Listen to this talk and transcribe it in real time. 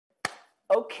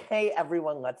Okay,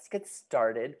 everyone, let's get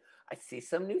started. I see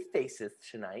some new faces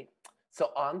tonight.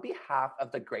 So, on behalf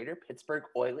of the Greater Pittsburgh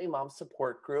Oily Mom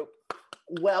Support Group,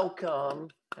 welcome.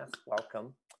 Yes,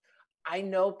 welcome. I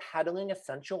know peddling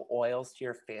essential oils to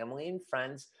your family and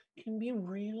friends can be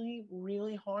really,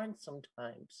 really hard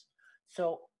sometimes.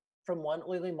 So, from one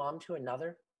oily mom to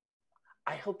another,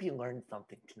 I hope you learned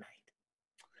something tonight.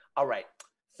 All right,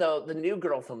 so the new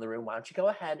girls in the room, why don't you go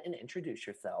ahead and introduce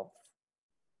yourselves?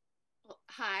 Well,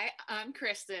 hi, I'm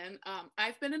Kristen.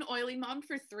 I've been an oily mom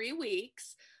for 3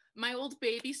 weeks. My old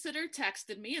babysitter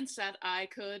texted me and said I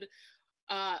could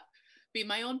uh, be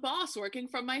my own boss working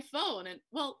from my phone. And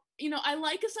well, I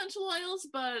like essential oils,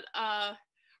 but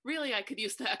really I could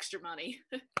use the extra money.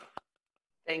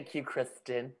 Thank you,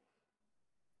 Kristen.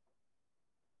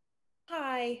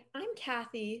 Hi, I'm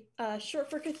Kathy, short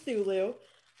for Cthulhu.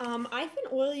 I've been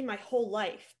oily my whole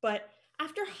life, but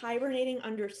after hibernating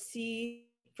undersea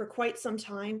for quite some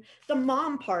time, the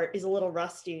mom part is a little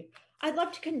rusty. I'd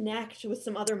love to connect with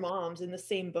some other moms in the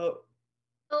same boat.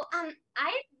 Oh,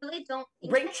 I really don't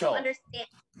think that you Rachel! understand.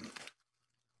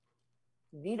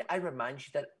 Need I remind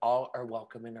you that all are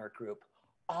welcome in our group.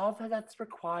 All that's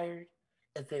required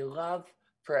is a love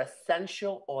for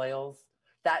essential oils,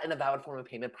 that and a valid form of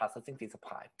payment processing fees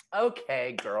apply.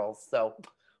 Okay, girls, so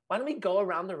why don't we go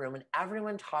around the room and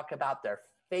everyone talk about their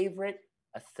favorite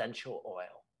essential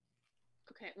oil?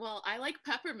 Okay, well, I like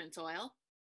peppermint oil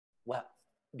Well,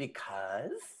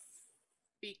 because?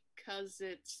 because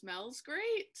it smells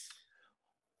great.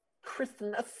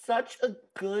 Kristen, that's such a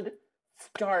good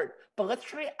start. But let's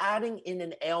try adding in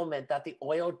an ailment that the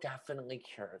oil definitely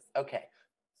cures. Okay,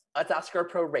 let's ask our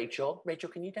pro Rachel. Rachel,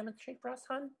 can you demonstrate for us,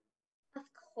 hon? Of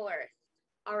course.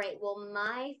 All right, well,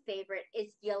 my favorite is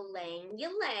ylang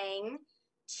ylang,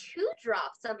 2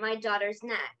 drops on my daughter's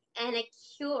neck, and it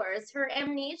cures her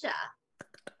amnesia.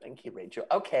 Thank you, Rachel.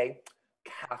 Okay,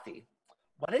 Kathy,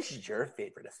 what is your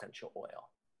favorite essential oil?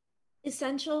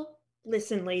 Essential?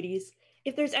 Listen, ladies,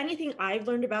 if there's anything I've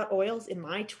learned about oils in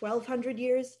my 1200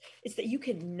 years, it's that you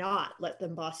cannot let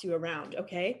them boss you around,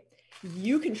 okay?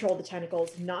 You control the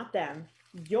tentacles, not them.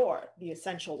 You're the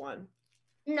essential one.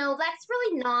 No, that's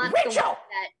really not Rachel! the one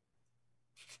that...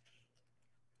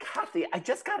 Kathy, I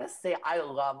just gotta say, I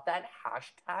love that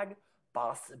hashtag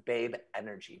boss babe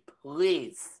energy.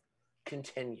 Please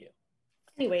continue.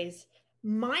 Anyways,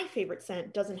 my favorite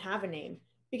scent doesn't have a name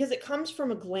because it comes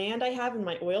from a gland I have in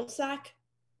my oil sac.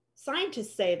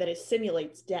 Scientists say that it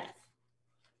simulates death.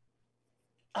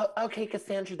 Oh, okay,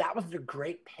 Cassandra, that was a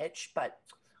great pitch, but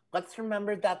let's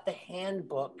remember that the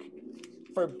handbook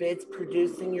forbids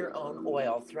producing your own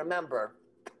oils. Remember,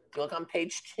 if you look on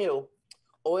page 2,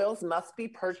 oils must be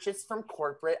purchased from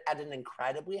corporate at an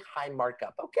incredibly high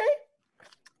markup. Okay?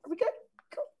 Are we good?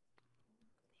 Cool.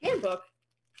 Handbook?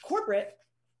 Corporate?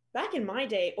 Back in my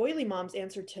day, oily moms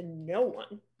answered to no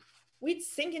one. We'd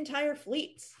sink entire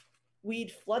fleets.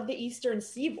 We'd flood the eastern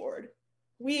seaboard.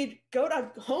 We'd go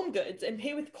to Home Goods and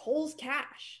pay with Kohl's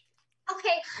cash.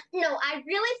 Okay, no, I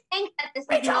really think that this is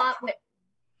Rachel! not...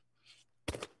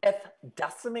 If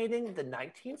decimating the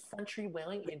 19th century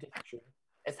whaling industry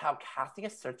is how Kathy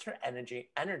asserts her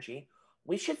energy,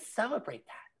 we should celebrate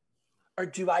that. Or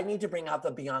do I need to bring out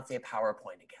the Beyonce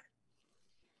PowerPoint again?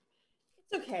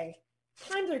 It's okay.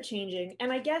 Times are changing,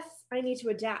 and I guess I need to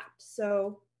adapt,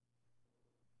 so...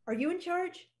 Are you in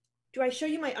charge? Do I show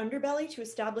you my underbelly to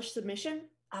establish submission?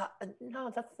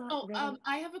 No, that's not really...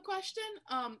 I have a question.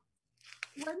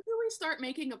 When do we start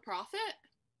making a profit?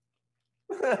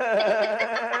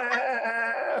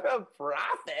 A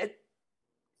profit?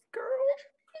 Girl.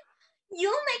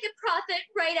 You'll make a profit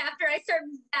right after I start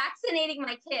vaccinating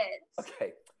my kids.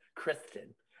 Okay,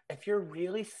 Kristen, if you're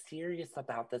really serious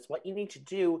about this, what you need to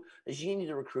do is you need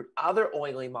to recruit other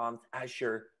oily moms as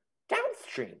your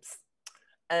downstreams.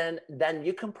 And then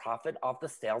you can profit off the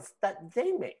sales that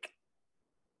they make.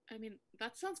 I mean,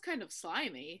 that sounds kind of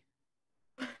slimy.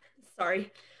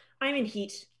 Sorry, I'm in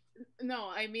heat. No,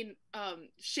 I mean,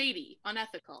 shady,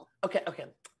 unethical. Okay.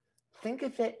 Think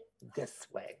of it this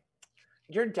way.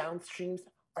 Your downstreams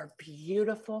are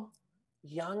beautiful,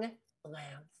 young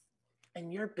lambs,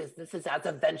 and your business is as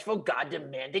a vengeful god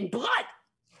demanding blood.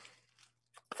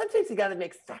 Sometimes you gotta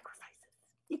make sacrifices.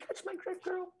 You catch my drift,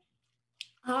 girl?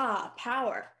 Ah,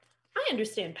 power. I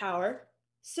understand power.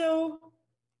 So,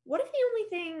 what if the only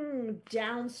thing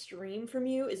downstream from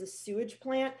you is a sewage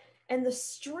plant, and the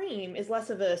stream is less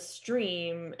of a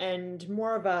stream and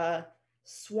more of a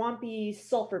swampy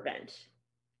sulfur vent?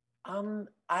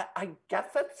 I guess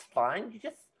that's fine.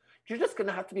 You're just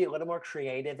gonna have to be a little more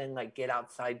creative and like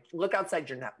look outside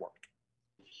your network.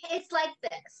 It's like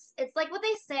this. It's like what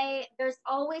they say, there's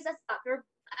always a sucker,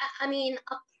 a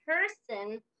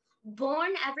person born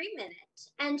every minute,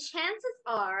 and chances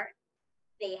are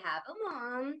they have a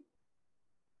mom.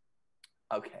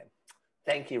 Okay,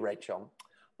 thank you, Rachel.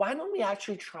 Why don't we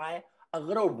actually try a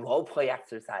little role play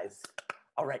exercise?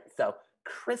 All right, so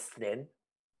Kristen,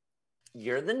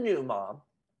 you're the new mom.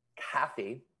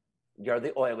 Kathy, you're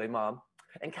the oily mom.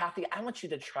 And Kathy, I want you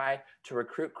to try to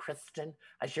recruit Kristen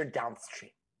as your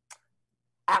downstream.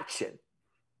 Action.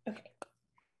 Okay.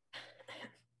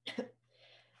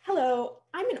 Hello,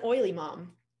 I'm an oily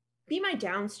mom. Be my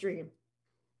downstream.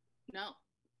 No,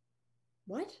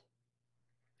 What?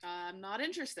 I'm not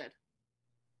interested.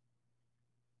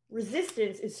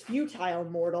 Resistance is futile,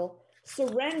 mortal.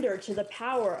 Surrender to the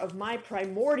power of my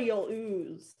primordial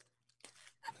ooze.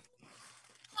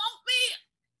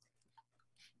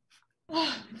 Help me!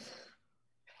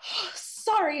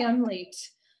 Sorry I'm late.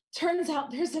 Turns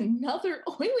out there's another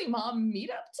Oily Mom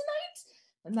meetup tonight,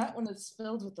 and that one is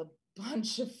filled with a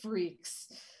bunch of freaks.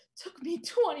 Took me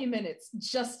 20 minutes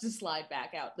just to slide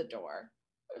back out the door.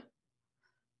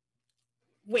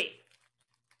 Wait,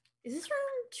 is this room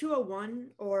 201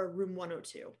 or room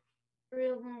 102?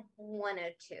 Room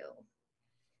 102.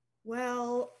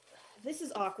 Well, this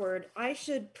is awkward. I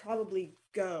should probably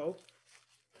go.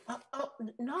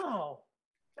 No.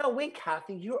 No, wait,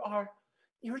 Kathy,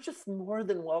 you're just more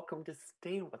than welcome to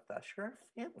stay with us. You're our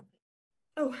family.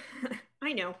 Oh,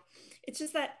 I know. It's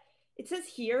just that it says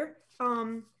here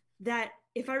that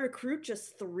if I recruit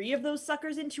just 3 of those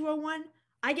suckers in 201,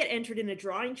 I get entered in a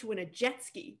drawing to win a jet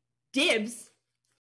ski. Dibs!